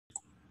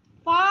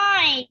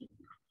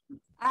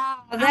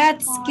Oh,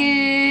 that's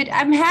good.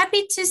 I'm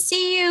happy to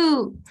see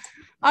you.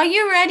 Are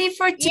you ready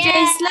for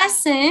today's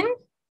lesson?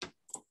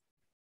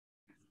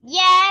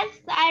 Yes,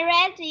 I'm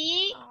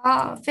ready.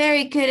 Oh,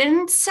 very good.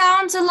 And it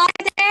sounds a lot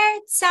there.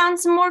 It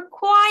sounds more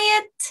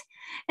quiet.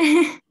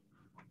 Yeah.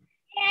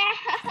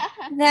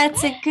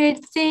 That's a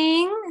good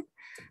thing.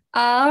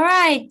 All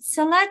right,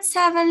 so let's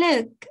have a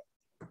look.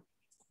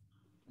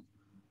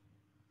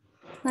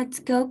 Let's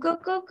go, go,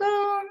 go,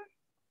 go.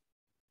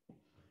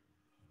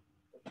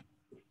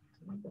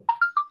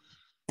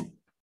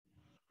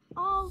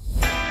 Oh.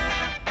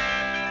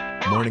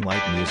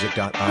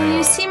 Morninglightmusic.io. Can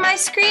you see my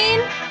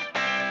screen?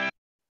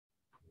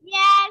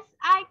 Yes,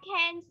 I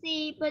can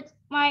see, but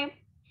my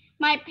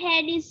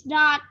pen is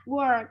not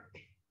work.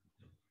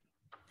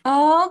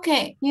 Oh,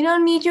 okay, you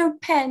don't need your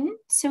pen,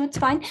 so it's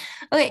fine.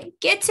 Okay,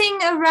 getting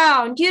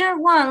around, Unit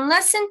 1,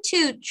 Lesson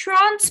 2,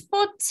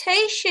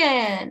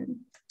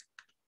 Transportation.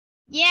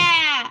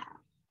 Yeah.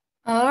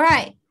 All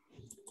right.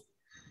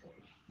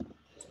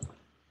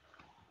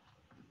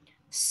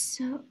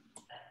 So.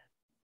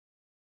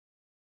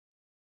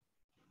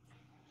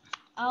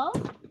 Oh.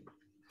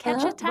 Catch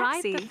Hello? a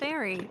taxi. Ride the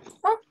ferry.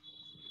 Oh,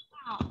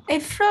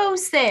 it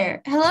froze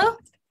there. Hello?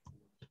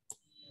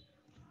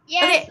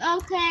 Yes,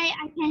 okay,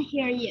 I can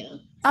hear you.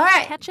 All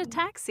right. Catch a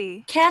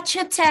taxi. Catch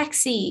a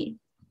taxi.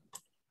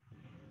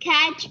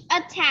 Catch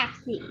a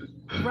taxi.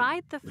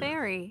 Ride the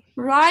ferry.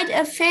 Ride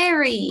a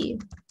ferry.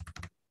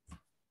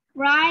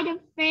 Ride a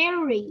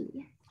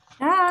ferry.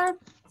 Yeah.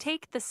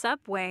 Take the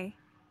subway.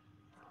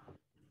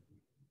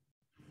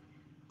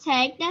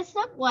 Take the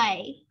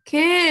subway.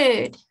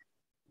 Good.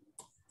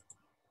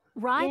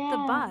 Ride the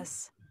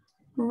bus.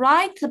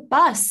 Ride the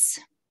bus.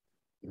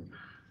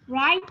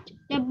 Ride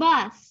the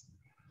bus.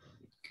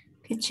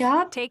 Good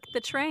job. Take the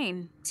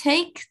train.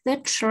 Take the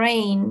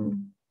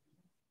train.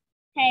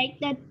 Take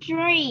the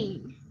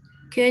train.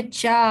 Good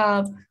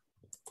job.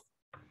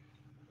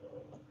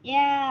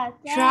 Yeah.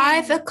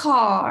 Drive a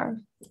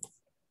car.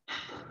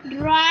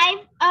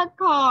 Drive a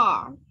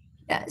car.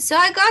 Yeah, so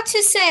I got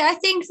to say, I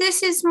think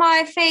this is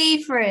my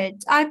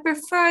favorite. I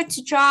prefer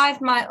to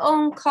drive my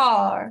own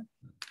car.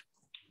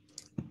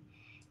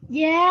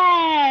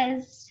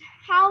 Yes.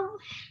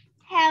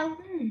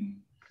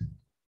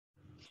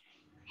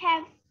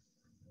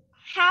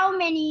 How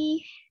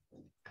many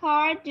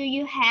cars do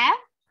you have?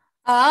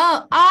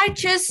 Oh, I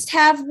just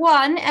have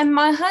one and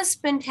my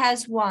husband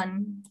has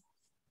one.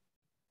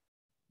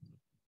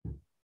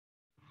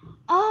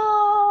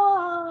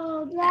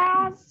 Oh,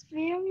 that's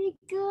very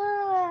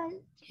good.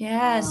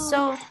 Yeah,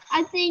 so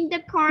I think the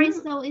car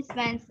is so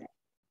expensive.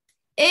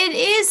 it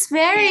is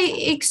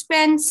very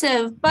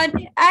expensive, but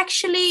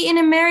actually in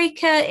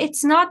America,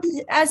 it's not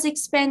as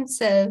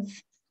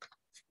expensive.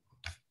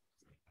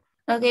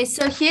 Okay,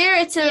 so here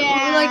it's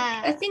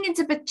I think it's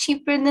a bit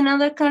cheaper than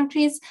other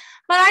countries,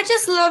 but I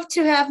just love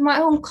to have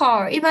my own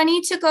car. If I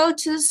need to go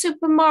to the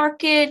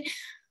supermarket,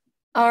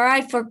 all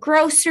right, for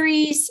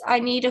groceries, I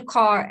need a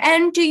car.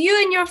 And do you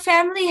and your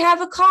family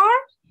have a car?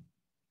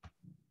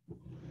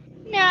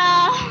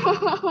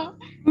 No.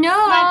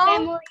 No. My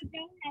family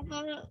don't have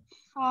a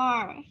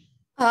car.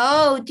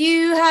 Oh, do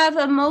you have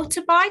a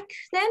motorbike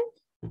then?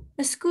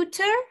 A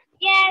scooter?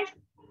 Yes.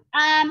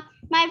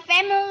 My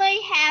family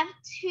have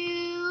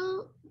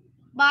 2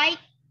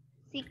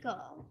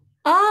 bicycles.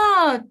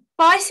 Oh,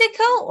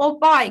 bicycle or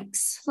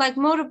bikes, like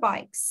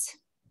motorbikes?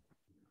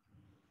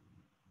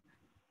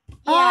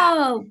 Yeah.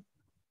 Oh,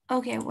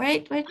 okay,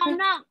 wait. Oh,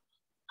 no.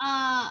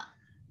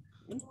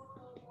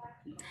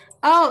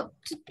 Oh,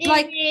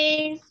 like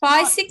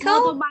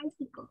bicycle?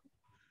 Motorbicycle.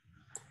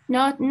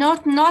 Not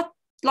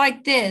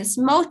like this,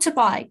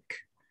 motorbike.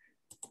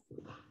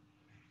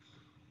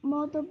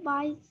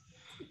 Motorbike.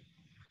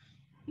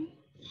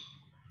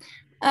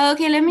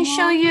 Okay, let me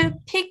show you a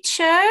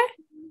picture.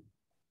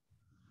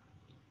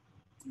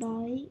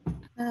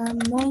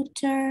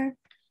 Motor.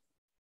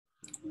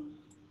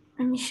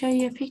 Let me show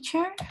you a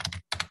picture.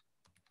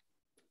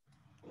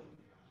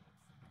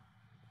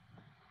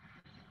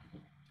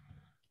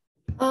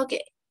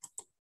 Okay.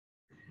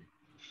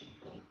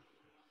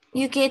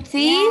 You get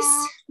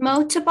these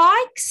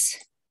motorbikes.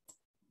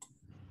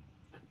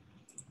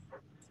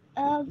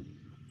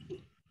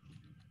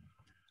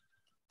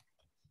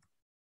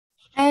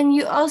 And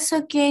you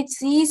also get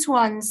these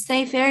ones.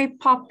 They're very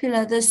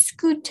popular, the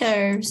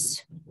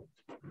scooters.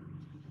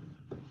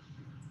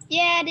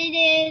 Yeah, they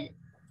did.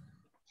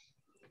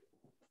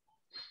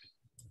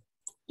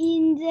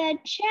 In the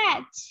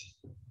chat.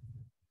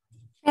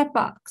 Chat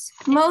box.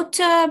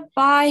 Motor,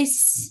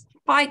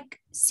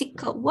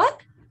 bicycle.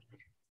 What?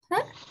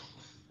 Huh?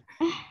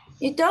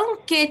 You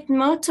don't get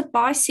motor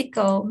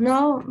bicycle.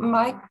 No,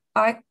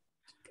 bike.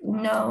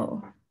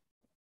 No.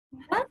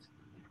 Huh?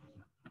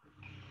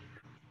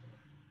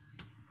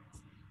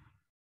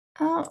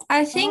 Oh,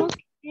 I think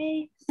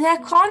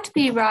that can't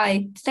be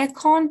right. That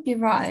can't be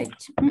right.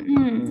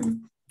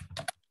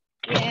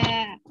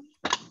 Yeah.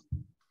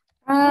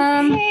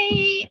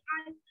 Okay,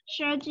 I'm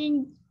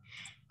searching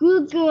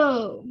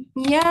Google.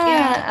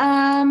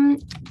 Yeah.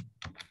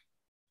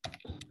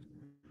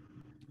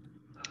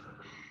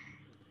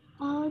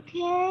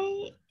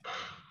 Okay.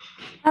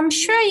 I'm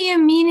sure you're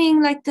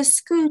meaning like the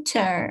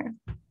scooter.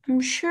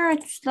 I'm sure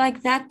it's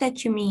like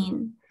that you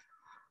mean.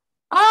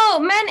 Oh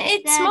man,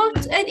 it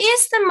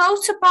is the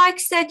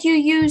motorbikes that you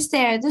use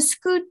there, the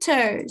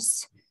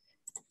scooters.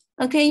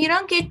 Okay, you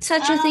don't get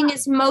such a thing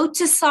as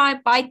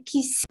motorcycle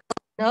bikes.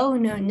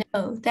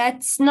 No,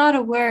 that's not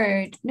a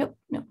word. Nope.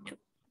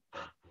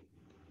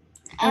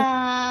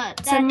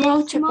 It's a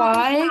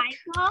motorbike.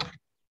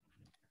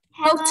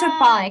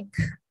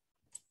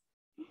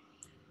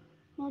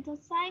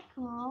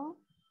 Motorcycle.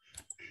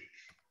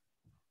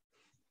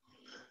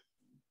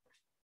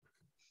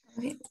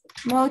 Okay.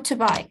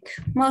 Motorbike.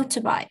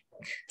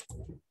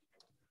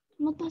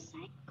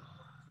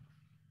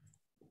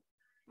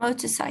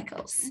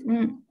 Motorcycles.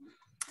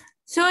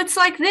 So it's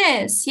like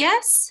this,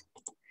 yes?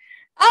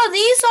 Oh,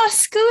 these are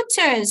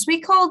scooters.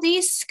 We call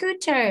these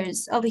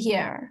scooters over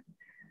here.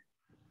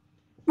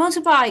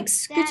 Motorbikes,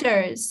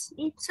 scooters.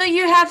 So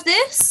you have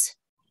this?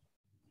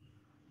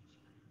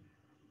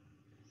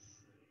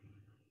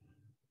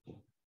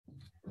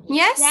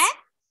 Yes?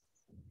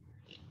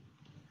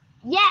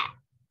 Yeah.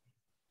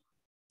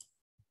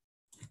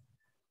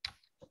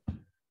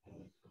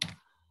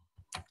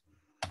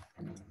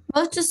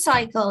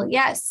 Motorcycle,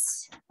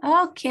 yes.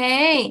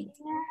 Okay.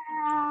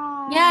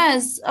 Yeah.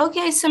 Yes.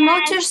 Okay, so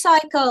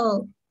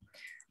motorcycle.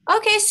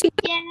 Okay, so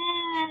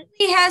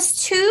he has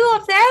 2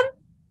 of them?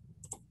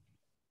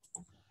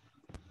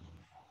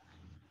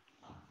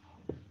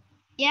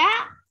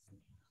 Yeah.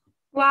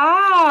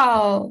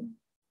 Wow.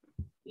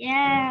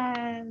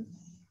 Yes.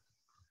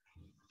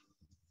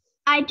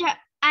 I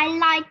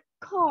like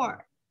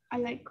car. I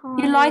like car.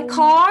 You like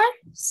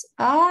cars?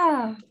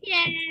 Ah.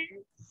 Yes.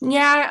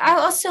 Yeah, I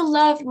also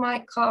love my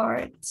car.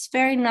 It's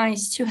very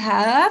nice to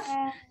have.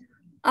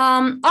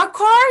 Are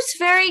cars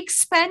very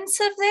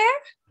expensive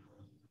there?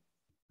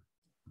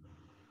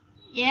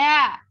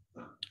 Yeah.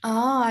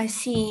 Oh, I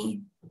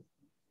see.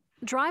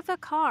 Drive a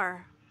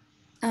car.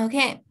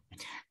 Okay.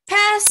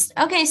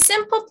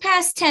 Simple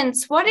past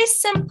tense. What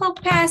is simple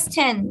past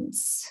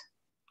tense?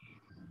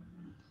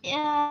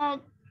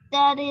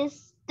 That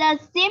is the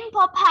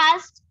simple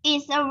past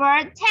is a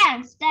word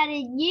tense that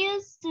is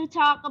used to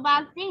talk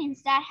about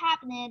things that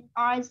happened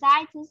or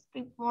existed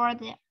before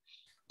they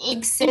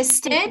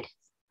Existed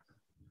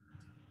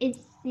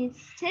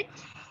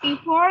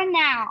before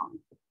now.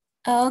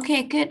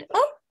 Okay, good.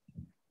 Oh,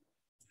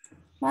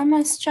 why am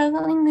I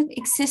struggling with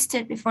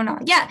existed before now?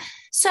 Yeah,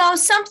 so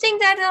something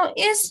that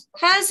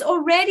has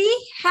already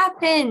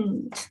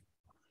happened.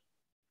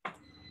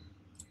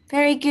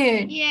 Very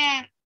good.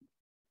 Yeah.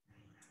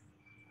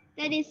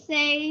 That is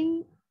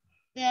saying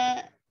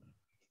the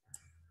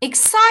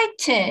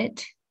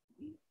excited.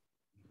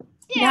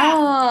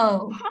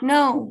 Yeah.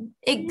 No,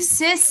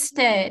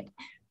 existed.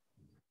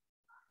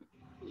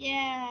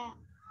 Yeah.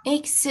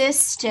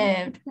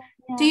 Existed.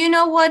 Yeah. Do you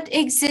know what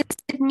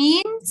existed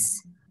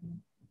means?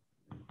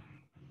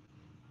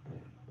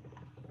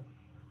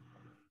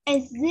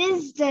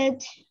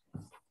 Existed.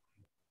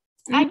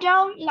 I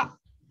don't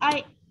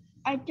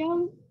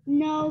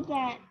know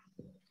that.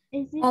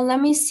 Well, let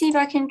me see if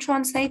I can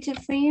translate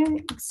it for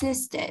you.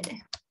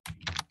 Existed.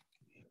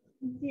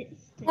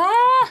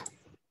 Ah.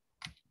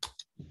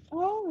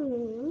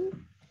 Oh.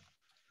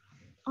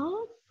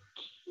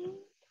 Okay.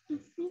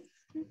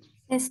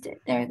 Existed.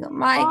 There we go.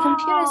 My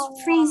computer's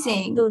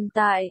freezing. Tồn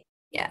tại.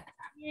 Yeah.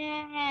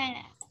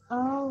 Yeah.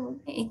 Oh.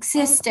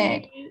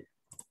 Existed.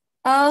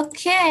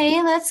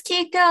 Okay, let's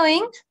keep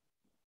going.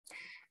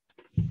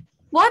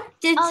 What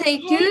did they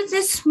do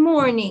this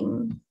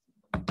morning?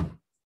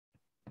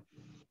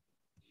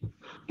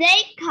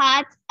 They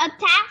caught a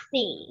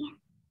taxi.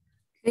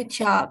 Good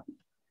job.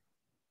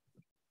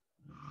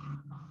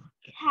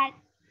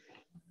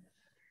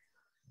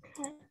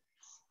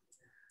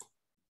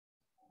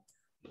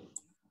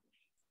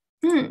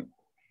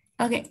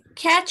 Okay,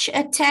 catch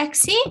a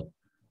taxi.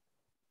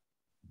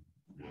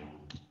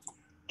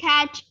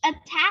 Catch a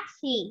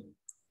taxi.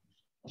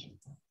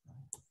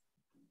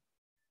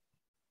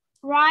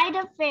 Ride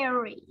a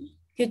ferry.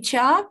 Good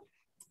job.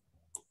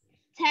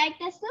 Take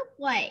the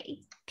subway.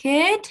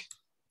 Good.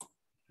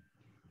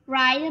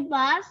 Ride a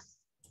bus.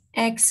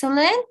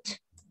 Excellent.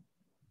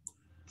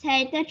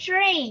 Take the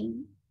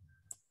train.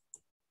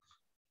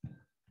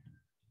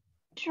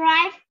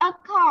 Drive a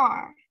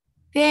car.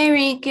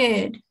 Very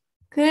good.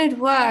 Good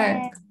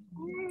work.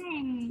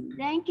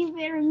 Thank you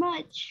very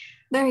much.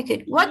 Very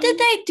good. What did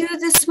they do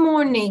this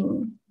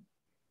morning?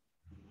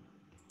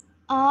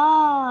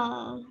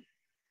 Oh,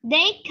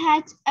 they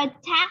caught a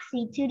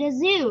taxi to the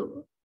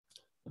zoo.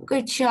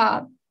 Good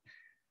job.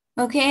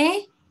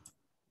 Okay.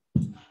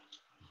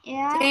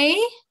 Yeah.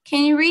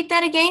 Can you read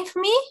that again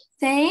for me?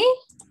 They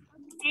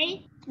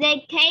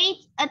caught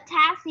a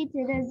taxi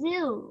to the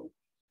zoo.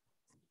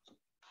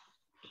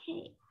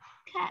 Okay.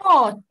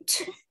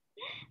 Caught.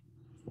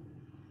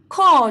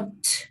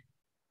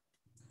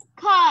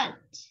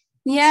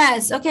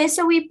 Yes. Okay.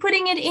 So we're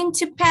putting it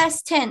into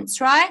past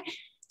tense, right?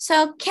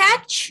 So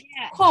catch,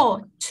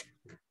 caught.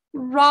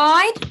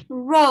 Ride,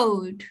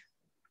 rode.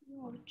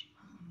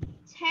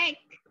 Take,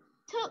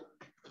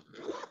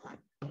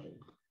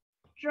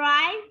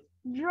 Drive,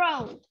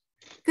 drove.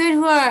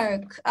 Good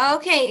work.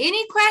 Okay,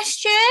 any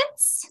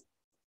questions?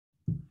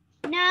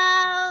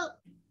 No,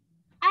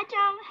 I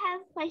don't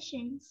have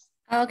questions.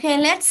 Okay,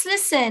 let's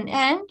listen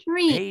and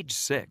read. Page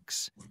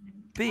 6.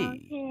 B.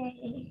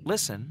 Okay.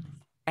 Listen,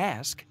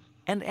 ask,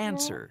 and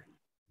answer.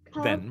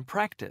 Then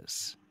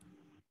practice.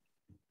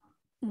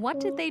 What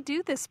did they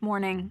do this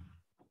morning?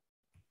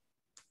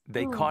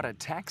 They caught a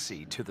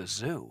taxi to the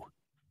zoo.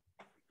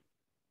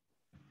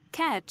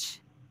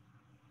 Catch.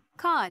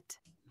 Caught.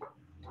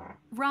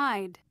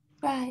 Ride.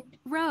 Right.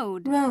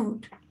 Rode.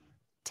 Road.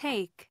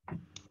 Take.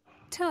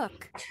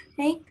 Took.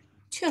 Take.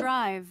 Took.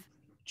 Drive.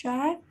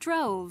 Drive.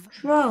 Drove.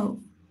 Drove.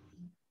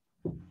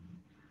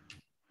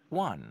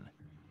 1.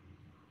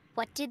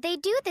 What did they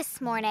do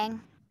this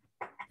morning?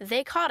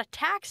 They caught a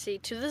taxi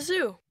to the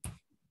zoo.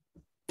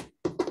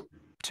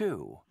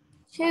 2.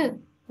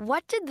 2.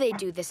 What did they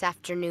do this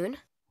afternoon?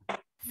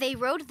 They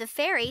rode the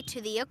ferry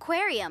to the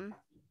aquarium.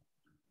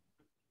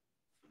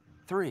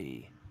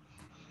 3.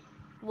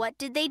 What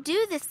did they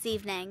do this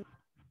evening?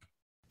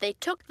 They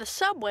took the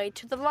subway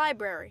to the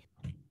library.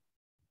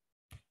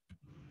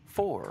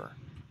 4.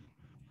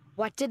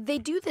 What did they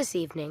do this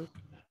evening?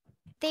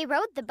 They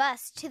rode the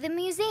bus to the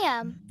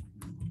museum.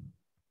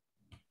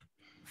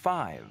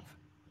 5.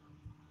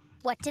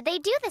 What did they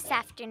do this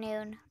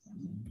afternoon?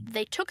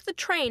 They took the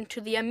train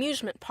to the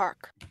amusement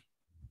park.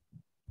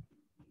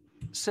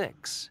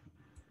 6.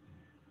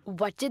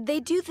 What did they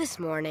do this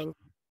morning?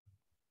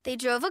 They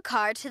drove a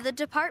car to the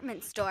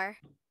department store.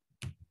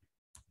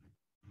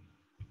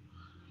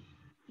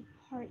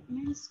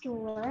 Department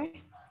store.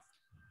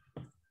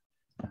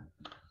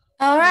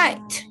 All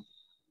right.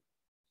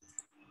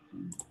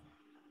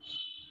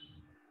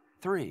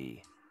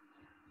 3.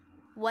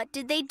 What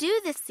did they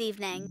do this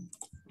evening?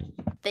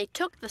 They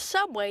took the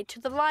subway to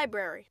the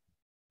library.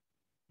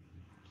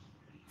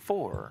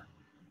 4.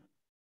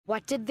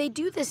 What did they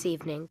do this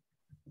evening?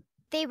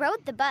 They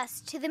rode the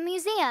bus to the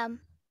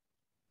museum.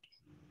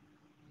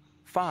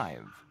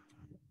 5.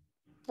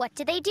 What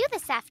did they do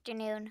this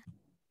afternoon?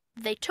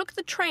 They took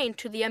the train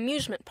to the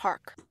amusement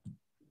park.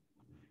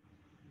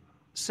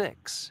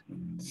 6.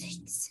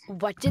 6.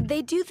 What did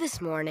they do this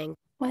morning?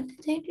 What did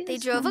they do? They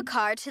this drove a morning?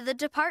 car to the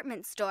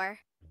department store.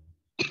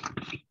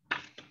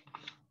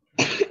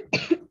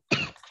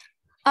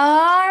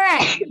 All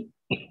right.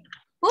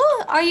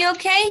 Ooh, are you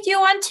okay? Do you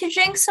want to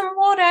drink some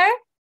water?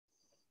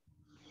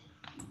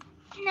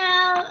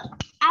 No,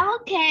 I'm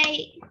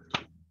okay.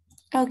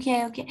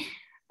 Okay.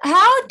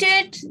 How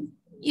did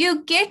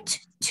you get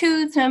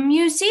to the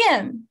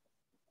museum?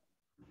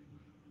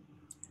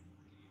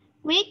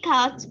 We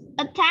caught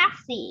a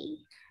taxi.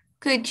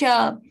 Good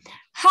job.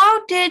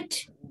 How did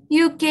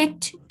you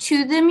get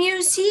to the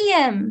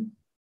museum?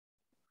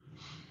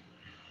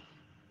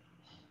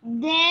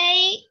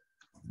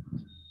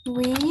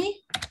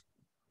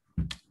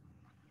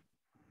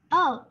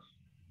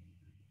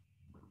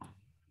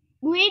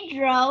 We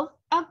drove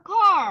a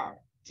car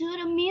to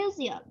the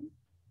museum.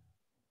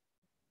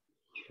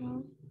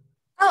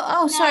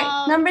 Sorry.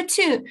 No. Number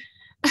 2.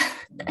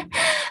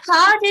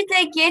 How did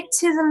they get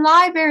to the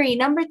library?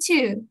 Number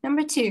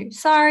 2.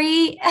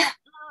 Sorry.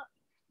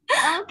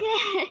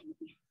 Okay.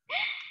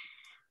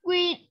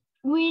 We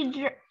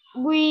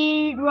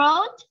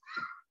rode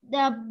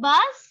the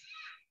bus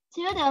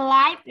to the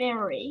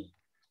library.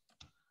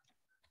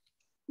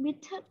 We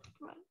took.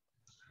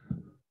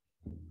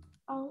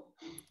 Oh.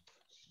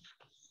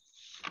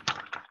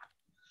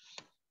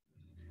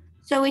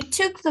 So we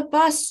took the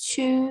bus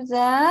to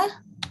the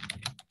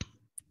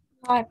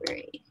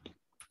library.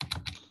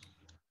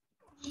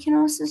 You can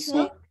also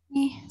say.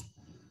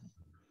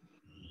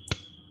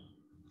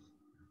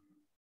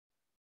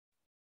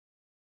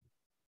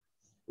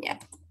 Yeah.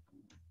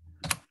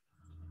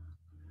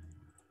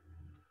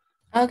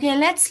 Okay,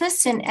 let's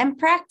listen and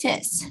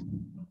practice.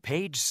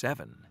 Page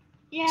 7.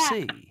 Yeah.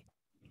 C.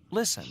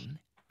 Listen,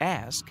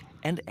 ask,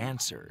 and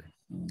answer.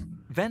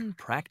 Then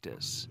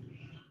practice.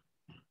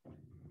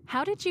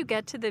 How did you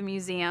get to the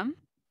museum?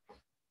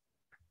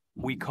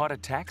 We caught a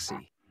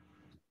taxi.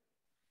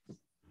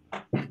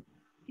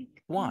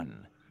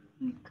 1.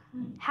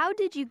 How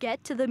did you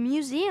get to the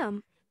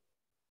museum?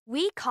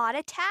 We caught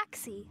a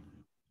taxi.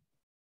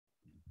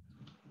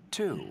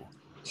 2.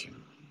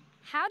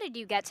 How did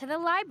you get to the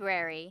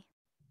library?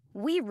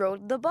 We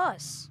rode the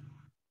bus.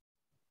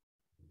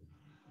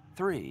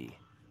 3.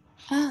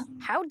 Oh,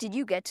 How did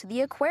you get to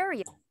the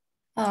aquarium?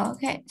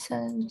 okay,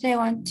 so they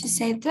want to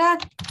say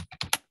that.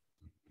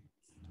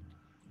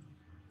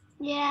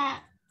 Yeah.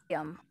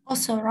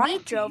 Also, We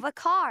right? drove a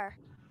car.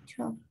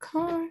 Drove a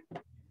car.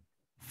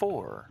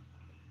 4.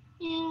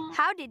 Yeah.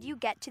 How did you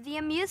get to the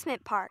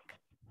amusement park?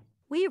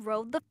 We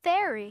rode the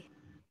ferry.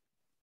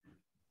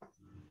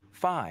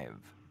 5.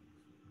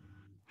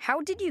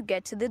 How did you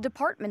get to the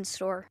department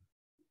store?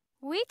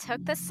 We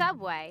took the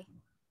subway.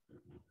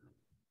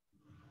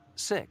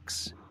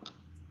 6.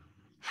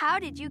 How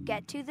did you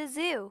get to the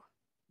zoo?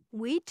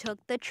 We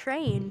took the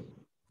train.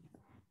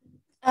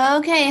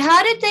 Okay,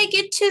 how did they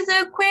get to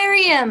the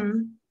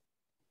aquarium?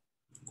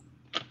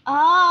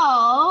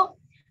 Oh,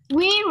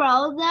 we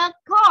rode the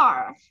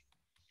car.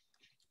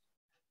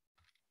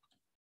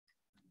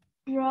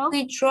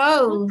 We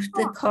drove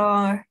the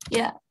car.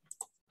 Yeah.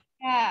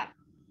 Yeah.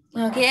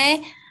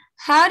 Okay.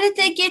 How did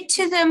they get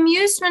to the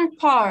amusement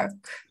park?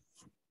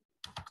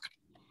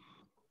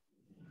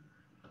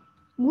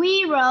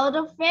 We rode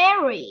a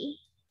ferry.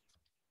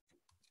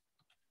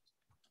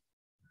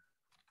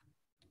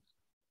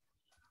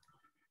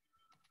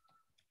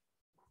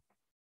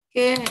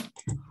 Good.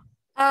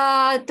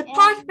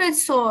 Department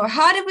store.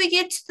 How did we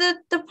get to the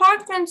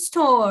department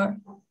store?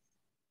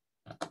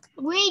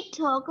 We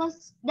took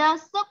the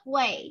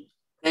subway.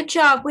 Good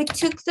job. We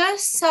took the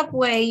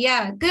subway.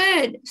 Yeah,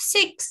 good.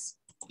 6.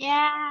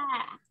 Yeah.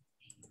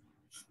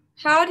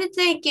 How did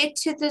they get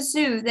to the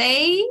zoo?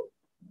 They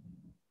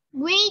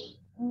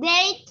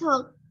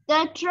took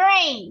the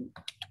train.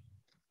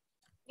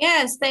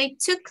 Yes, they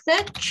took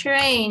the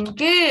train.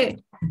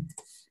 Good.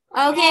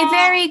 Okay,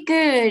 very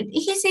good.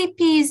 Easy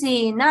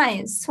peasy.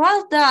 Nice.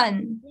 Well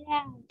done.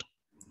 Yeah.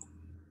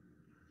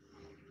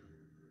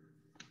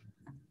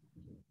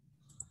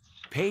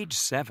 Page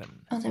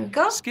 7. Oh, there we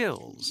go.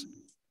 Skills.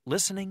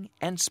 Listening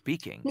and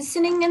speaking.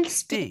 Listening and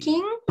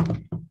speaking.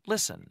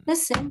 Listen.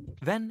 Listen.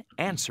 Then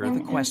answer the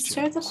questions.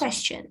 Answer the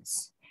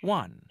questions.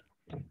 1.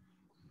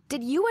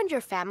 Did you and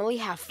your family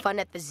have fun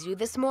at the zoo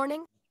this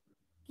morning?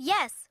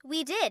 Yes,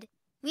 we did.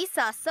 We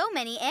saw so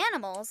many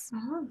animals.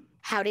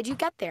 How did you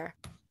get there?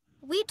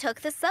 We took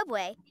the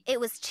subway.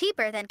 It was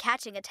cheaper than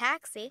catching a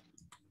taxi.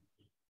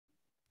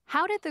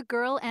 How did the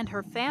girl and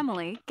her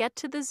family get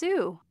to the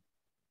zoo?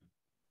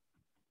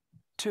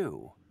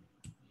 2.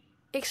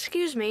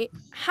 Excuse me,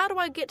 how do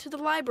I get to the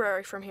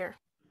library from here?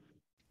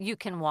 You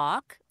can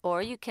walk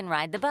or you can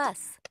ride the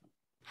bus.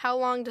 How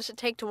long does it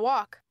take to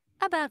walk?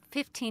 About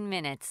 15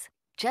 minutes.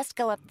 Just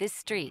go up this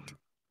street.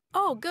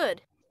 Oh,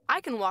 good.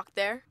 I can walk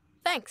there.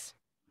 Thanks.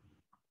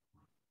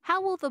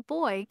 How will the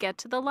boy get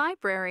to the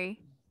library?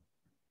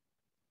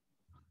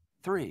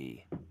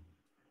 3.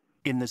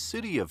 In the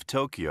city of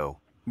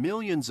Tokyo,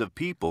 millions of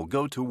people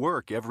go to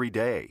work every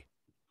day.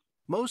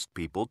 Most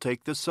people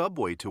take the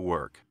subway to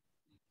work.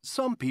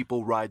 Some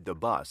people ride the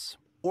bus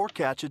or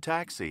catch a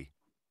taxi.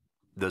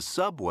 The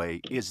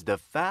subway is the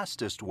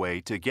fastest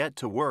way to get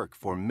to work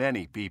for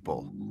many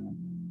people.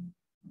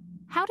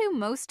 How do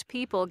most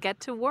people get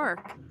to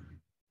work?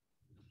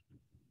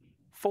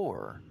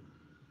 4.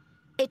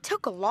 It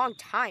took a long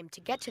time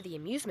to get to the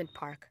amusement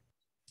park.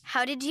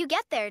 How did you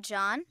get there,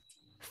 John?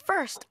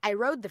 First, I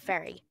rode the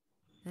ferry.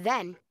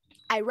 Then,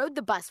 I rode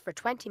the bus for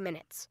 20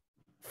 minutes.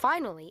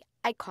 Finally,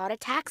 I caught a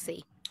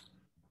taxi.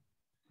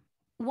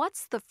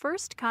 What's the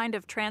first kind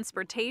of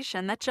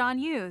transportation that John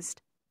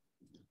used?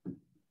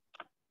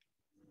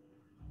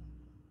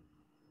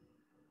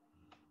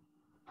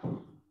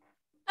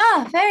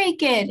 Ah, very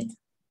good.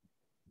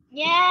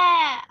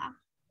 Yeah.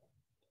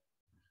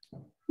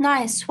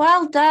 Nice.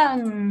 Well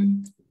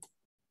done.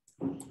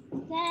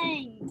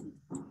 Thanks.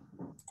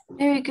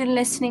 Very good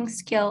listening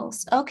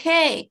skills.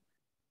 Okay.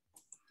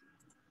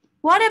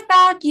 What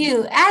about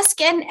you?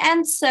 Ask and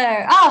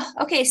answer. Oh,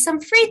 okay.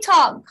 Some free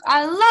talk.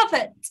 I love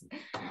it.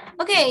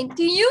 Okay.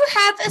 Do you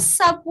have a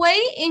subway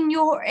in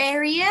your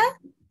area?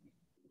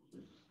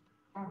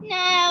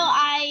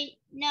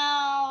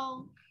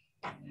 No.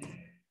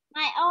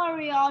 My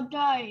area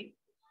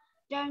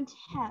don't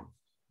have.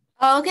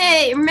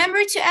 Okay.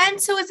 Remember to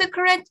answer with the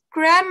correct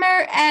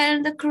grammar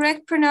and the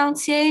correct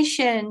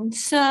pronunciation.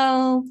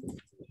 So.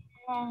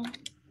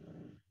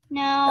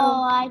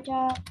 No, I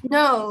don't.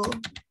 No.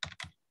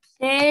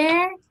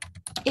 There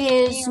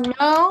is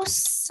no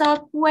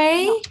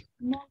subway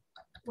No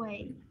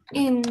way.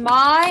 in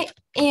my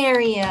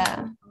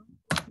area.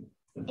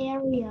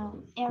 Area.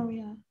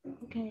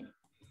 Okay.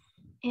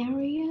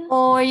 Area.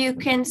 Or you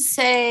can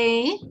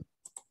say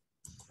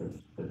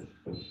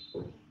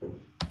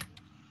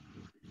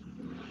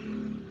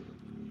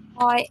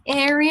my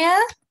area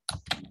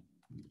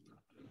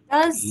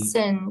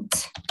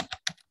doesn't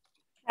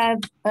have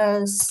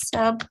a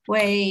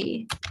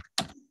subway.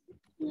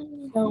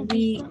 So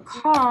we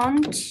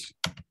can't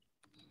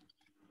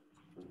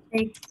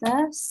take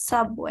the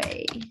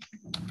subway.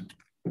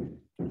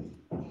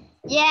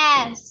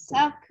 Yes,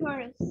 of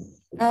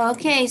course.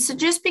 Okay, so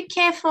just be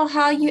careful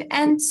how you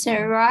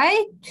answer,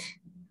 right?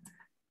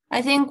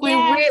 I think we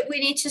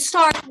need to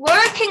start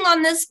working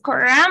on this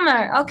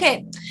grammar.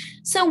 Okay,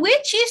 so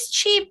which is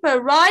cheaper,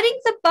 riding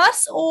the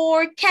bus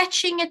or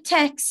catching a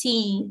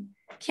taxi?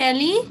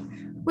 Kelly,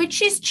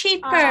 which is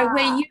cheaper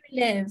where you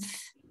live?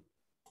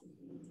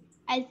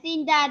 I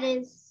think that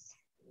is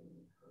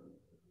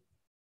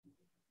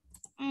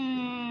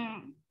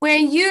where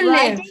you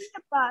live. Riding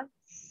a bus.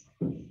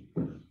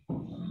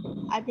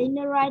 I think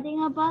they're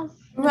riding a bus.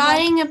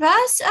 Riding a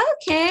bus?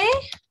 Okay.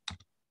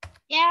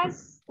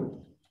 Yes.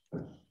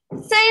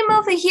 Same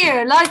over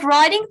here. Like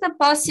riding the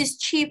bus is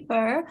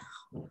cheaper,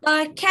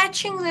 but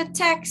catching the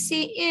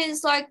taxi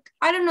is like,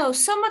 I don't know,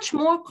 so much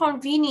more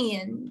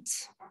convenient.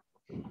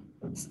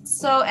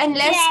 So, and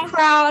less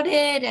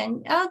crowded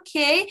and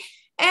okay.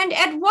 And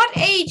at what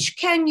age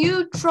can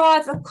you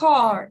drive a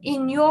car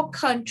in your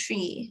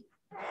country?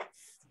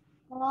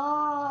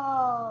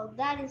 Oh,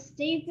 that is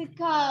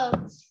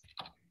difficult.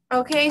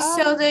 Okay,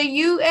 so the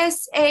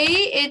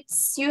USA,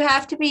 you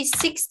have to be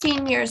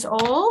 16 years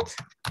old.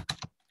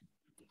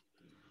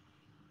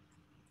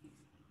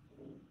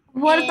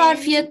 What about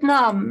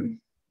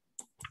Vietnam?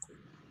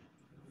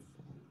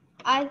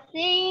 I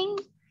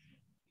think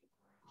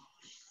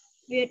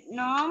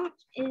Vietnam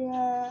is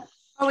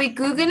Are we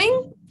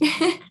Googling?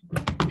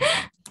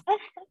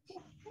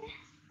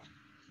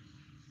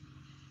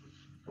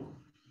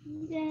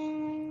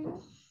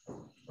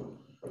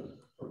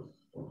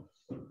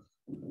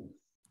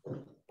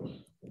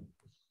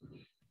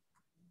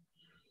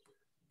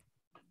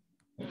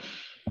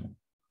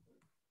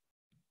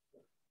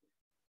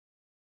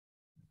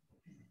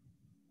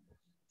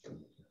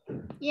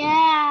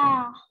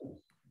 yeah,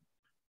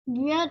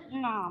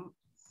 Vietnam.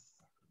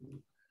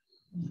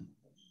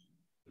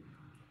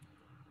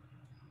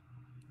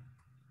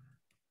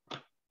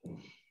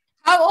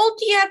 How old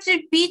do you have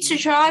to be to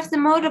drive the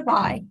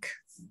motorbike?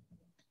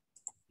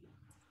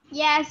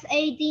 Yes,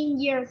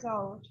 18 years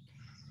old.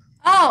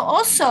 Oh,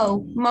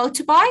 also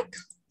motorbike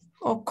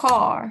or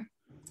car?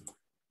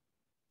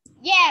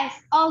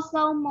 Yes,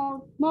 also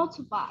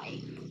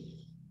motorbike.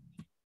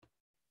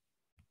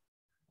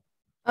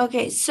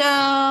 Okay,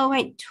 so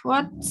wait,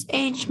 what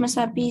age must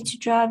I be to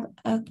drive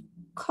a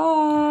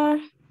car?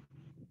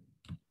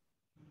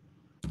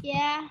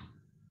 Yeah.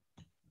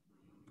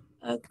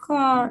 A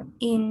car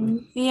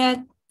in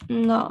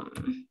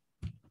Vietnam.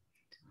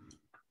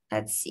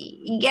 Let's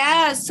see.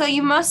 Yeah, so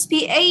you must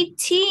be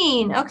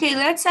 18. Okay,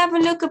 let's have a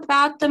look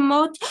about the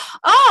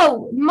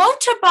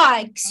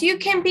motorbikes. You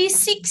can be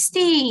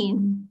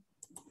 16.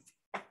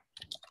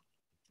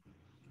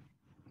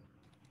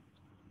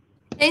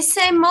 They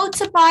say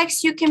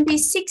motorbikes, you can be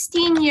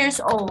 16 years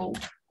old.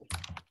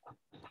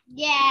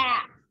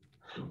 Yeah.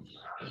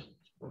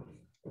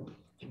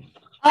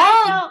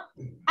 Oh,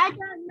 I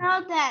don't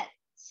know that.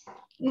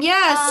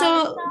 yeah,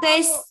 so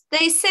they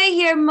say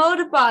here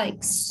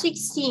motorbikes,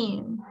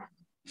 16.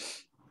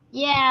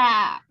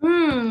 Yeah.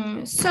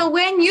 So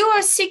when you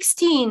are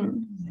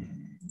 16,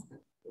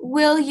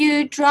 will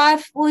you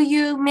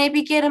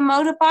maybe get a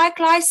motorbike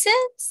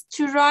license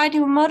to ride a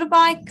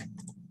motorbike?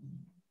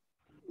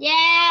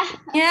 Yeah.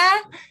 Yeah.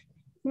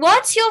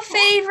 What's your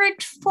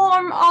favorite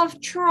form of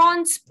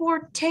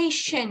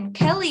transportation,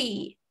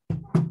 Kelly?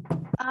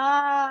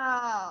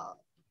 Oh,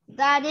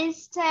 that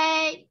is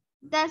take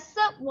the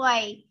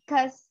subway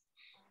because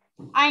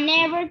I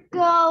never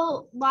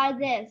go by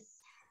this.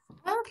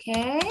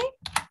 Okay.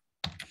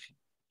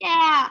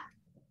 Yeah.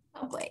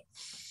 Subway.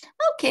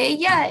 Okay,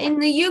 yeah, in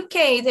the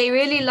UK, they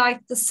really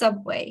like the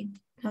subway.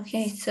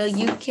 Okay, so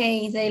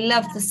UK, they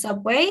love the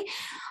subway.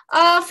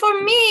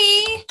 For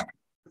me,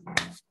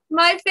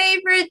 my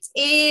favorite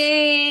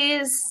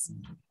is...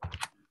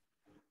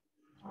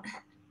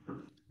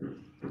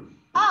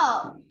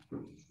 Oh,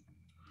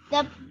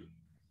 the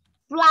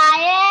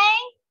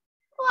flying.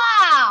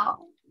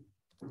 Wow.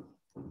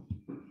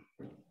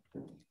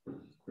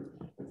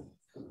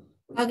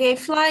 Okay,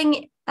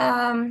 flying,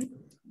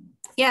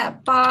 yeah,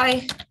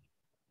 by...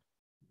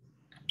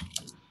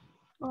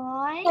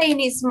 Plane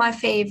is my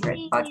favorite,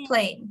 but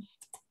plane.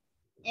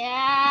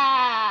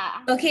 Yeah.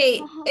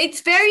 Okay,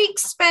 it's very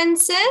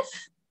expensive.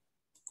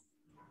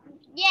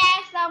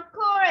 Yes, of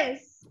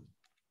course.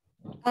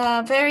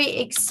 Very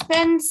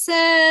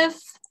expensive.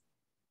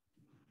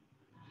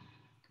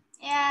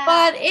 Yeah.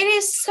 But it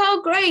is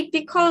so great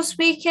because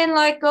we can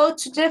like go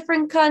to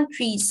different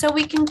countries, so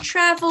we can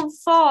travel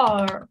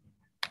far.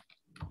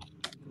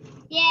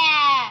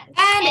 Yeah.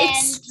 And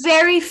it's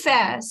very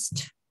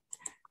fast.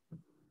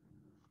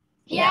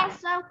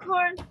 Yes, of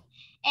course.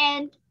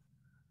 And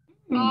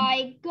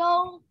I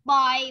gone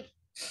by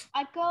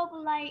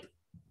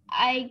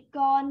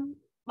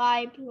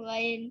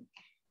plane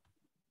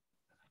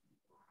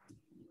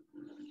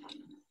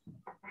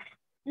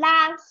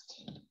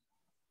last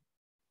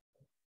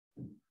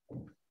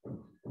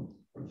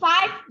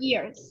 5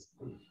 years.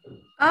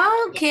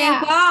 Okay,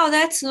 yeah. Wow,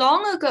 that's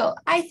long ago.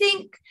 I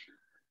think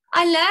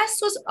I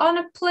last was on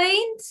a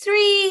plane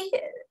three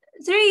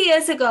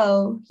years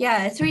ago.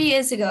 Yeah, 3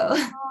 years ago.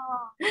 Oh,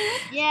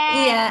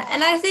 yeah. Yeah,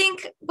 and I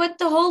think with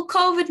the whole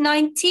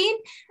COVID-19,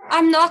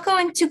 I'm not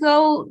going to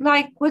go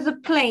like with a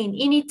plane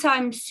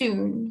anytime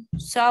soon.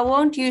 So I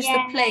won't use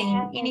the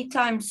plane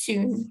anytime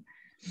soon.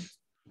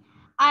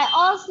 I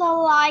also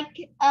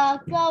like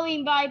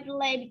going by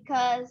plane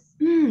because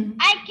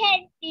I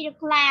can see the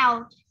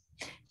clouds.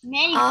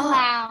 Many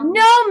clouds.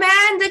 No,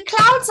 man, the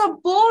clouds are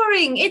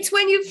boring. It's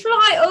when you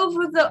fly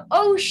over the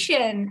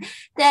ocean.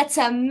 That's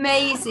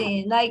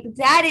amazing. Like,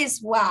 that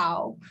is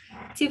wow.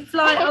 To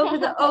fly over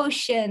the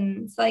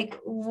ocean. It's like,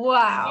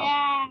 wow.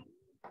 Yeah.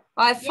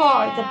 By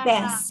far the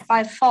best,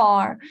 by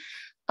far.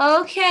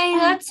 Okay,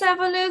 let's have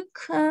a look.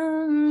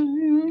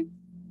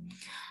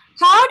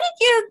 How did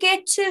you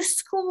get to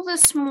school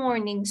this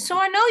morning? So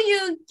I know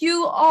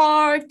you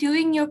are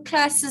doing your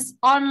classes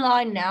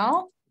online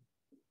now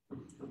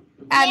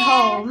at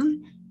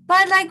home,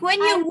 But like when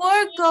you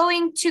were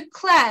going to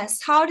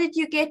class, how did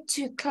you get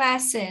to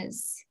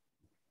classes?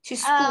 To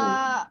school?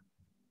 I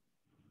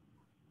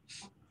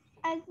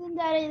think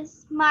that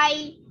is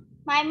my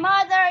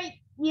mother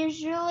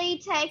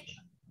usually take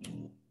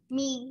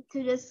me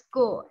to the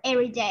school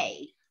every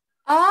day.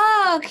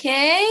 Oh,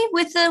 okay.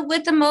 With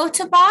the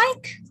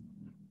motorbike?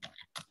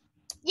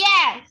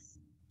 Yes.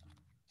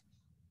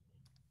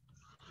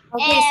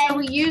 Okay, and so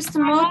we use the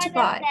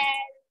motorbike.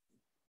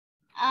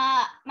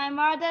 My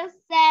mother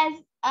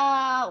says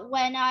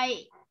when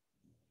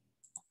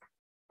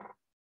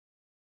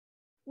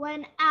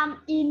I'm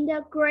in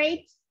the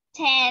grade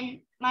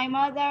 10, my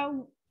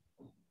mother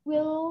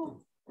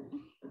will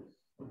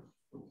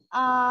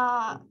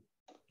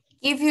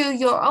give you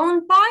your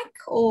own bike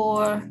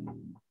or?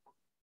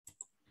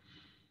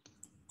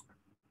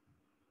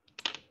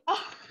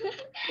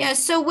 Yeah,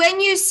 so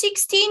when you're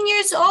 16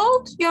 years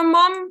old, your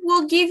mom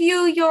will give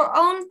you your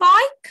own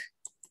bike.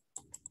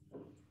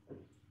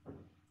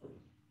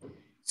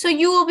 So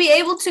you will be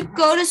able to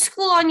go to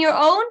school on your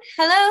own.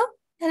 Hello?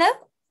 Hello?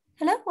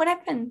 Hello? What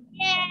happened?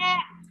 Yeah.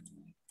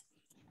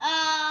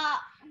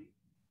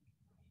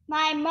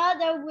 My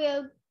mother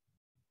will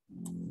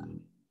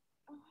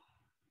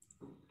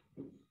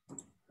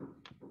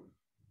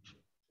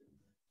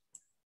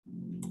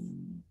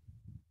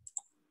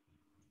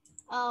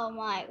oh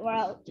my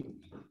world.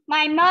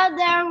 My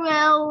mother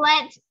will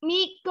let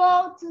me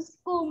go to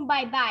school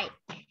by bike.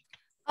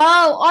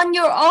 Oh, on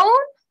your own?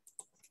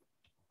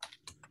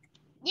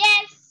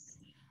 Yes.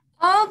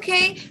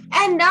 Okay.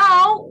 And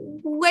now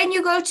when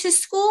you go to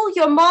school,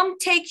 your mom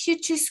takes you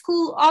to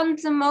school on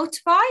the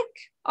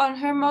motorbike? On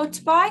her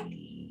motorbike?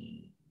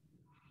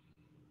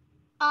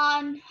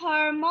 On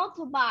her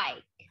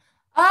motorbike.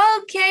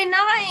 Okay,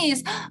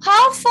 nice.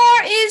 How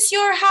far is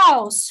your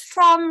house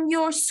from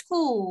your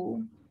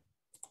school?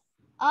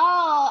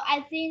 Oh, I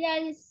think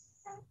that is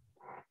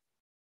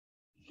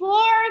 4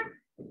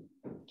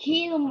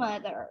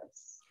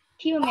 kilometers.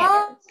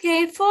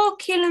 Okay, 4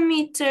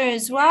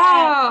 kilometers.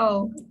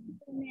 Wow.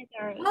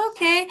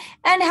 Okay.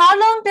 And how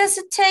long does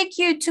it take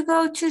you to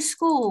go to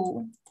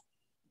school?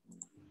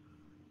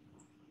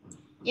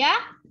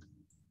 Yeah.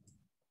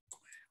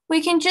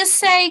 We can just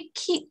say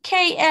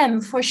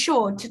km for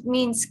short. It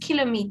means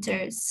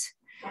kilometers.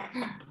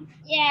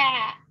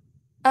 Yeah.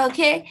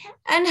 Okay.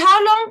 And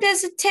how long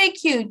does it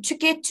take you to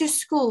get to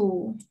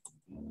school?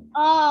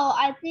 Oh,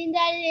 I think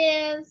that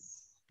is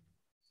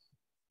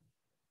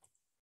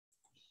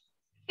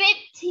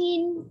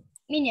 15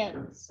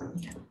 minutes.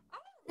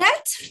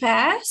 That's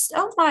fast.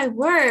 Oh my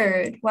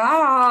word.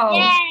 Wow.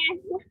 Yeah.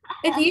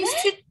 It used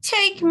to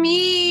take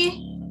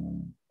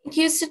me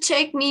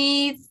 30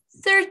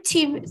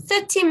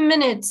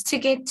 minutes to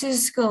get to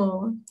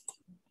school.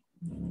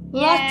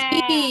 Yeah.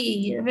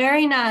 Lucky.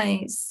 Very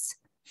nice.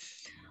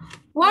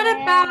 What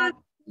about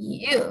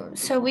you?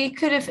 So we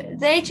could have,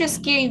 they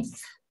just gave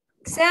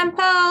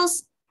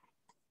examples.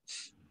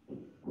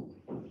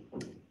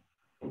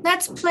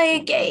 Let's play a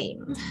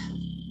game.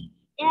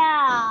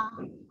 Yeah.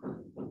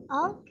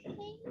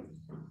 Okay.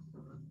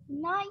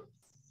 Nice.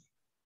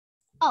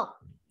 Oh.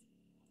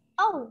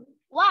 Oh,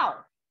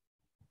 wow.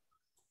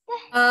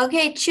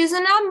 Okay, choose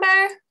a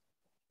number.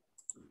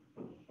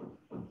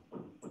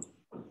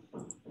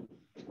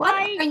 What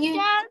are you doing?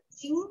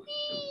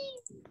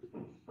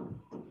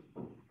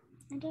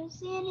 I don't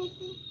see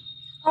anything.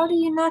 How do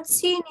you not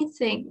see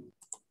anything?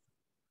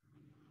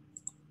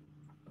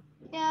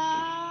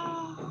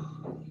 Yeah.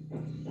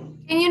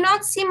 Can you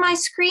not see my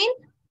screen?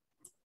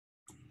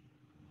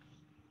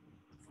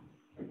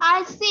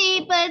 I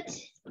see, but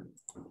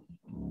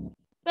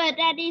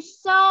that is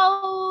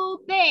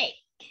so big.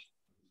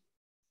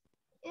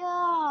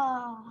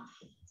 Yeah.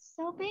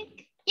 So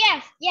big?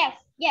 Yes, yes,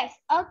 yes.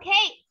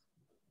 Okay.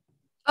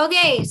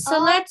 Okay, so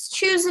let's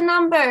choose a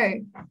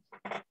number.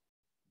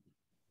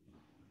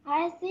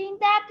 I think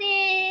that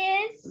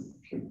is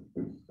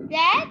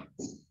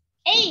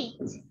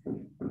 8.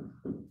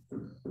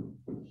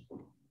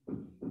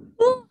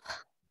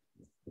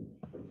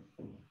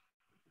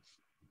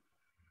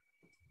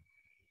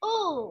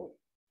 Oh.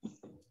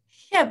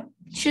 Yep,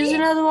 choose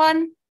another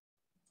one.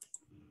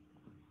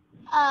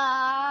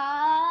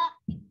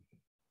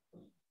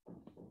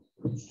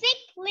 6,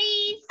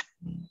 please.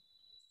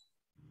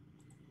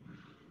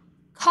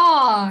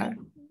 Car.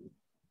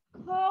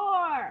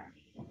 4.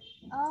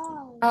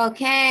 Oh.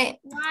 Okay.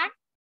 1.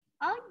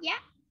 Oh, yeah.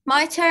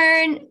 My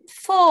turn.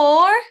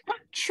 4.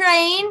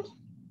 Train.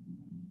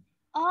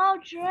 Oh,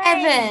 train.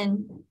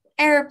 7.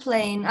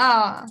 Airplane.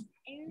 Ah.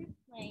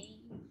 Airplane.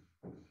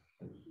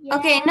 Yeah.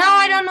 Okay, now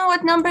I don't know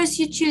what numbers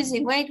you're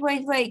choosing. Wait.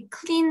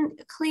 Clean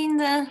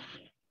the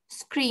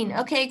screen.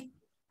 Okay.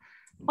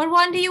 What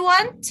one do you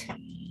want?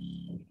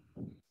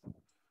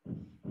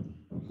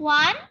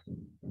 1.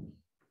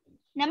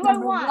 Number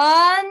 1.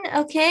 1.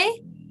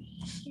 Okay.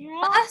 Yeah.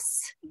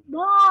 Bus.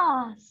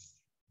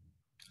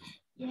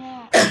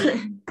 Yeah.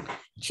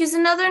 Choose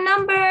another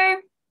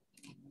number.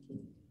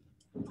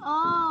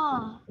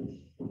 Oh.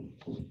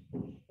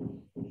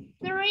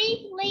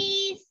 3,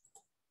 please.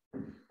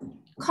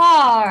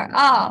 Car.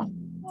 Oh.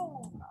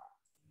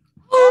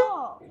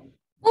 Oh.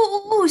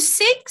 Oh,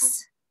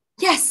 6.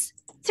 Yes.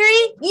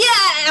 3. Yeah.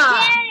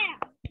 Yeah.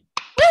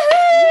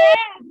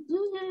 Woohoo!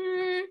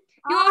 Yeah.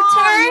 Your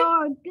turn.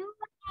 You're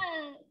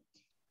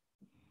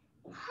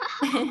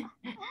good.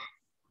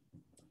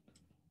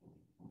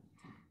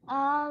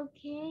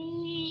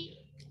 Okay.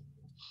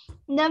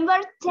 Number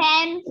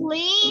 10,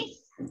 please.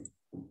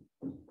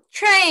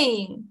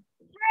 Train.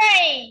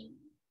 Train.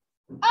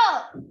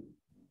 Oh.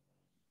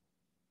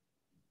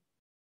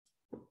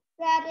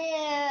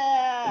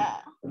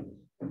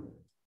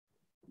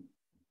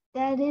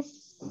 That is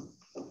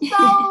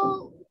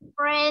so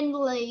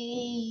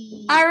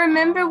friendly. I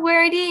remember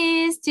where it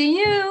is. Do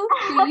you?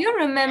 Do you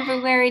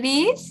remember where it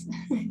is?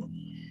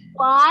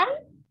 One,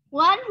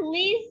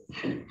 please.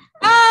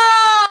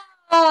 Oh,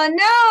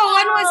 no.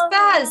 One was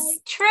bus. Oh.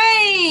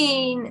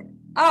 Train.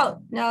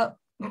 Oh, no.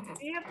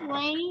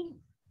 Airplane.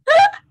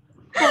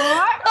 4.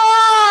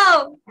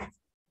 Oh.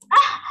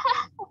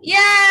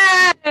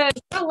 Yeah.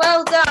 Oh,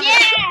 well done. Yeah.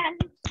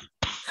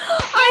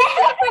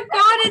 I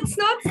forgot it's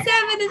not 7,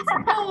 it's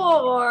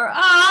 4.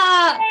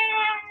 Ah.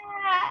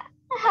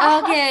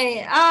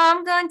 Okay,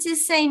 I'm going to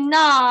say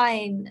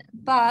 9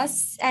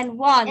 bus and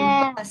 1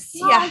 bus.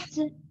 Yeah.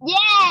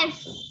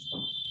 Yes.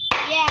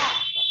 Yeah.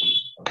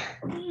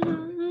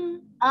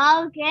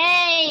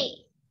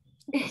 Okay.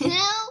 2.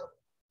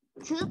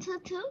 2.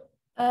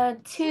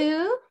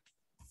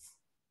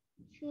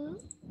 2.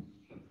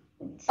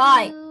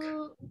 Bike.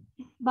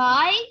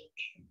 Bike.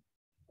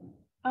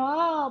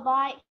 Oh,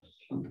 bike.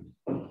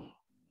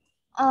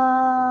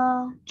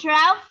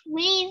 12,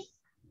 please.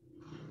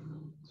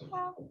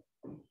 12.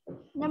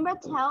 Number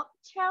 12.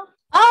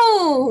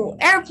 Oh,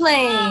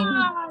 airplane.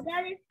 Oh,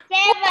 that is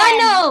 7. I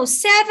know.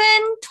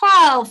 7,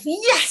 12.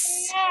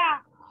 Yes. Yeah.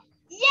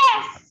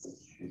 Yes.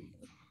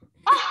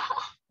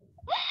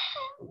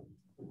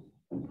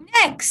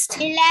 Next.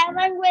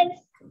 11 with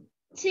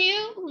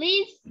 2,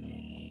 please.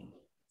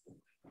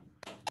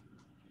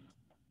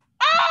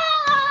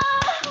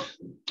 Oh!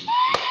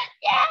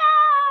 Yeah.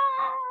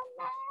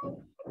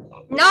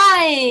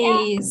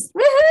 Nice.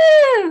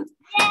 Woohoo.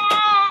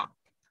 Yeah.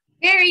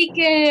 Very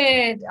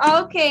good.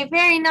 Okay,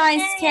 very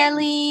nice,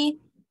 Kelly.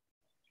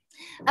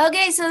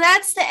 Okay, so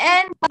that's the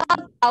end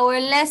of our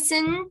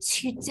lesson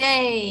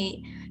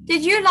today.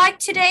 Did you like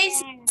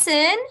today's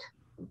lesson?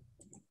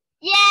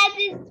 Yes,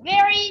 it's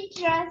very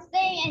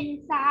interesting and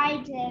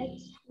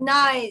excited.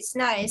 Nice.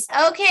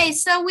 Okay,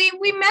 so we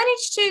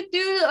managed to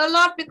do a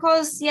lot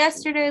because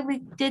yesterday we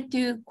did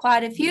do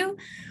quite a few.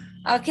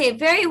 Okay,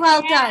 very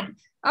well done.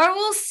 I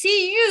will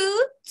see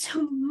you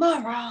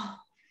tomorrow.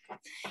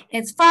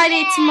 It's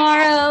Friday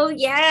tomorrow.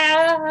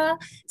 Yeah.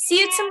 See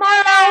you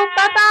tomorrow.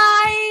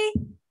 Bye-bye.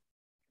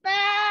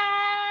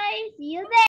 Bye. See you there.